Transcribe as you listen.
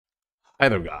Hi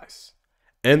there guys.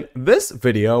 In this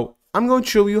video, I'm going to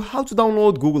show you how to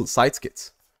download Google Sites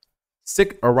Kit.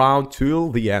 Stick around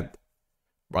till the end.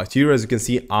 Right here, as you can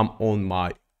see, I'm on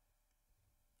my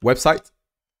website.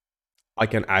 I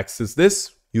can access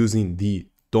this using the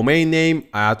domain name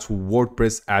at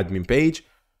WordPress admin page.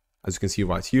 As you can see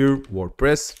right here,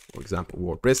 WordPress, for example,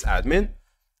 WordPress admin,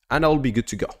 and I'll be good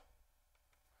to go.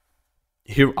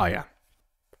 Here I am.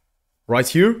 Right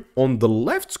here on the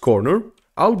left corner,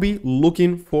 I'll be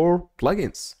looking for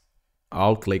plugins.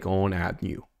 I'll click on add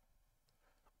new.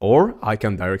 Or I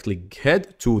can directly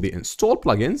head to the install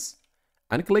plugins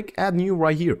and click add new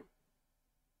right here.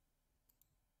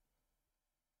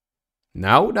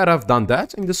 Now that I've done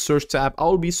that, in the search tab,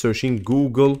 I'll be searching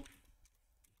Google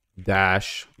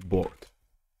Dashboard.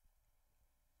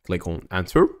 Click on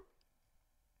enter.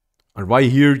 And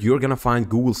right here, you're gonna find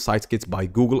Google Sites Kit by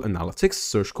Google Analytics,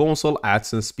 Search Console,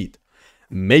 AdSense Speed.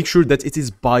 Make sure that it is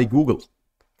by Google.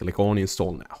 Click on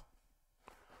install now.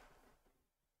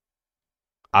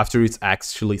 After it's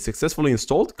actually successfully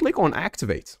installed, click on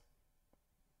activate.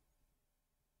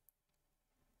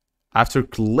 After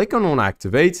clicking on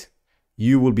activate,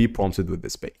 you will be prompted with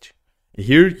this page.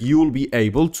 Here you will be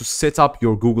able to set up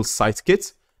your Google Sites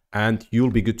Kit and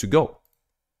you'll be good to go.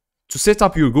 To set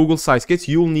up your Google Sites Kit,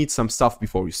 you'll need some stuff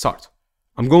before you start.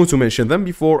 I'm going to mention them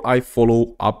before I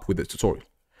follow up with the tutorial.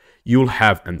 You'll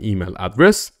have an email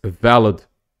address, a valid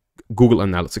Google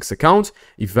Analytics account,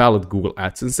 a valid Google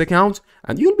AdSense account,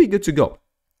 and you'll be good to go.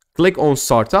 Click on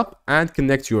Startup and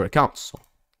connect your accounts. So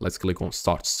let's click on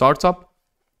Start Setup,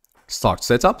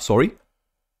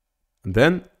 and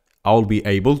then I'll be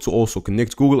able to also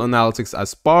connect Google Analytics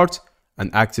as part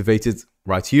and activate it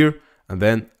right here, and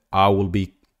then I will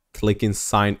be clicking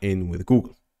Sign In with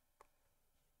Google.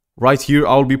 Right here,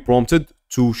 I'll be prompted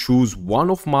to choose one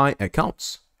of my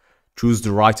accounts. Choose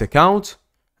the right account,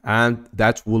 and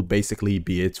that will basically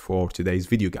be it for today's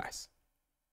video, guys.